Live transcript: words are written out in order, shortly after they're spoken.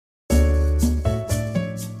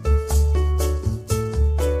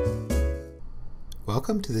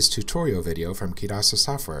Welcome to this tutorial video from Kidasa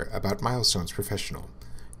Software about Milestones Professional.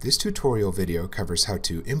 This tutorial video covers how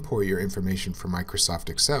to import your information from Microsoft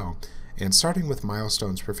Excel and, starting with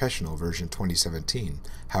Milestones Professional version 2017,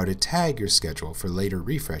 how to tag your schedule for later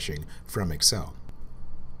refreshing from Excel.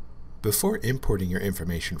 Before importing your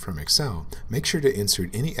information from Excel, make sure to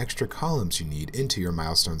insert any extra columns you need into your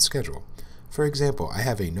milestone schedule. For example, I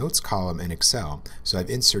have a notes column in Excel, so I've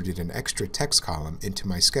inserted an extra text column into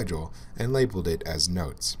my schedule and labeled it as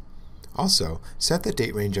Notes. Also, set the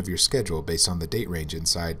date range of your schedule based on the date range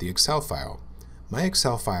inside the Excel file. My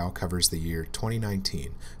Excel file covers the year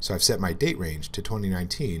 2019, so I've set my date range to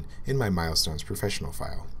 2019 in my Milestones Professional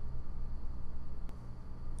file.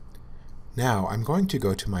 Now I'm going to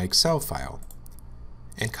go to my Excel file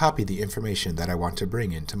and copy the information that I want to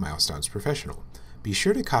bring into Milestones Professional. Be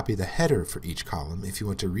sure to copy the header for each column if you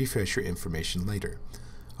want to refresh your information later.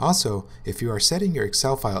 Also, if you are setting your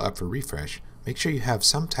Excel file up for refresh, make sure you have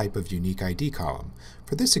some type of unique ID column.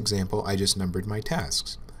 For this example, I just numbered my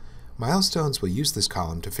tasks. Milestones will use this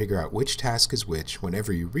column to figure out which task is which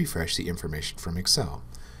whenever you refresh the information from Excel.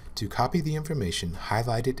 To copy the information,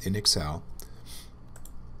 highlight it in Excel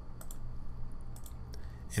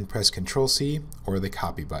and press Ctrl-C or the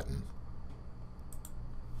copy button.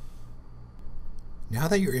 Now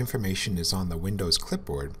that your information is on the Windows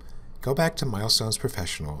clipboard, go back to Milestones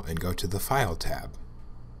Professional and go to the File tab.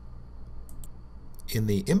 In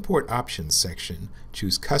the Import Options section,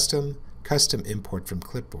 choose Custom Import from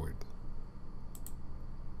Clipboard.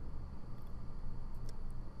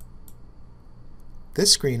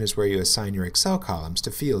 This screen is where you assign your Excel columns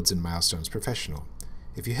to fields in Milestones Professional.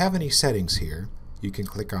 If you have any settings here, you can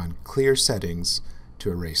click on Clear Settings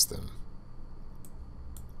to erase them.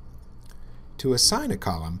 To assign a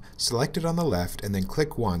column, select it on the left and then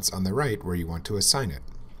click once on the right where you want to assign it.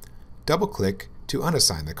 Double-click to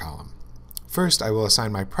unassign the column. First, I will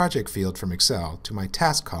assign my project field from Excel to my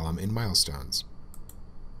task column in Milestones.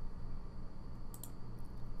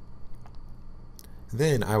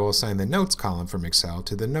 Then I will assign the notes column from Excel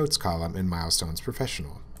to the notes column in Milestones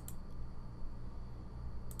Professional.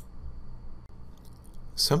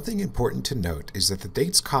 Something important to note is that the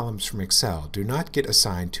dates columns from Excel do not get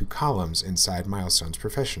assigned to columns inside Milestones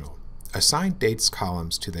Professional. Assign dates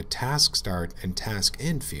columns to the Task Start and Task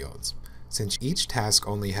End fields. Since each task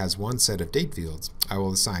only has one set of date fields, I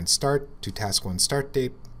will assign Start to Task 1 start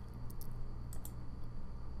date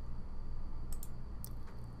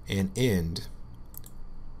and End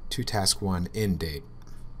to Task 1 end date.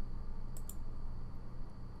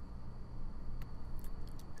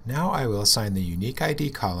 Now I will assign the Unique ID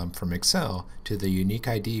column from Excel to the Unique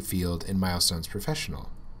ID field in Milestones Professional.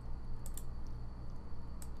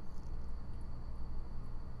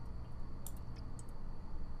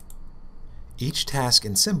 Each task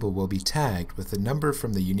and symbol will be tagged with the number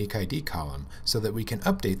from the Unique ID column so that we can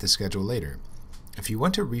update the schedule later. If you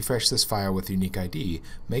want to refresh this file with Unique ID,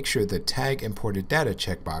 make sure the Tag Imported Data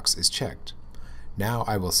checkbox is checked. Now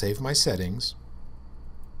I will save my settings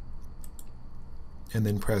and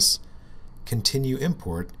then press Continue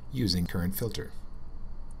Import using Current Filter.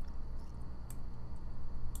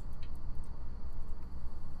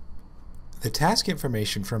 The task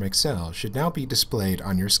information from Excel should now be displayed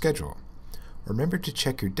on your schedule. Remember to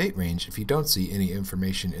check your date range if you don't see any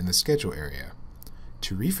information in the schedule area.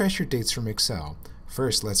 To refresh your dates from Excel,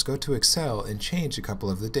 first let's go to Excel and change a couple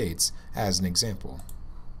of the dates as an example.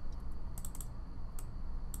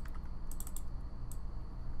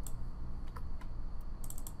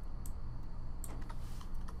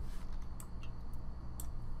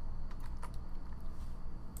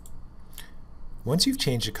 Once you've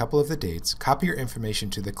changed a couple of the dates, copy your information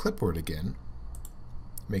to the clipboard again.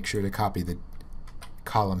 Make sure to copy the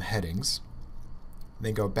column headings.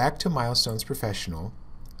 Then go back to Milestones Professional,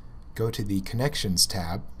 go to the Connections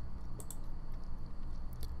tab,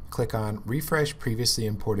 click on Refresh Previously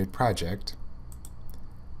Imported Project,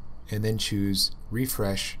 and then choose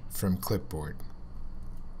Refresh from Clipboard.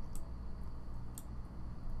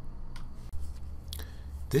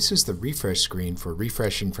 This is the refresh screen for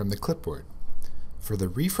refreshing from the clipboard. For the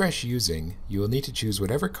refresh using, you will need to choose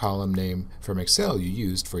whatever column name from Excel you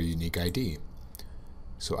used for Unique ID.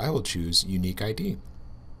 So I will choose Unique ID.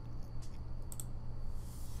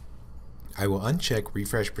 I will uncheck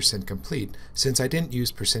Refresh %complete since I didn't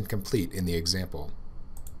use %complete in the example.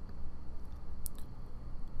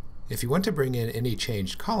 If you want to bring in any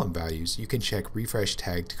changed column values, you can check Refresh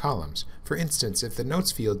Tagged Columns. For instance, if the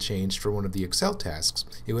Notes field changed for one of the Excel tasks,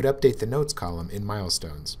 it would update the Notes column in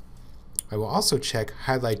Milestones. I will also check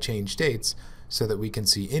Highlight Change Dates so that we can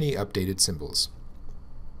see any updated symbols.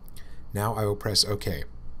 Now I will press OK.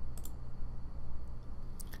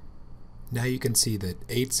 Now you can see that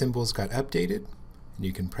 8 symbols got updated, and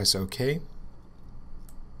you can press OK.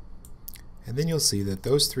 And then you'll see that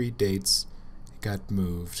those 3 dates got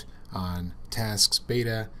moved on tasks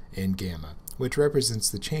beta and gamma, which represents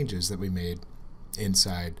the changes that we made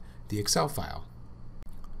inside the Excel file.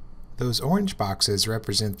 Those orange boxes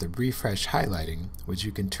represent the refresh highlighting, which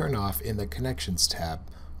you can turn off in the Connections tab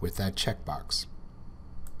with that checkbox.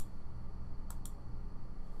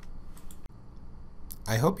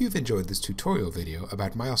 I hope you've enjoyed this tutorial video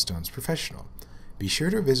about Milestones Professional. Be sure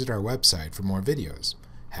to visit our website for more videos.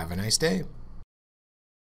 Have a nice day!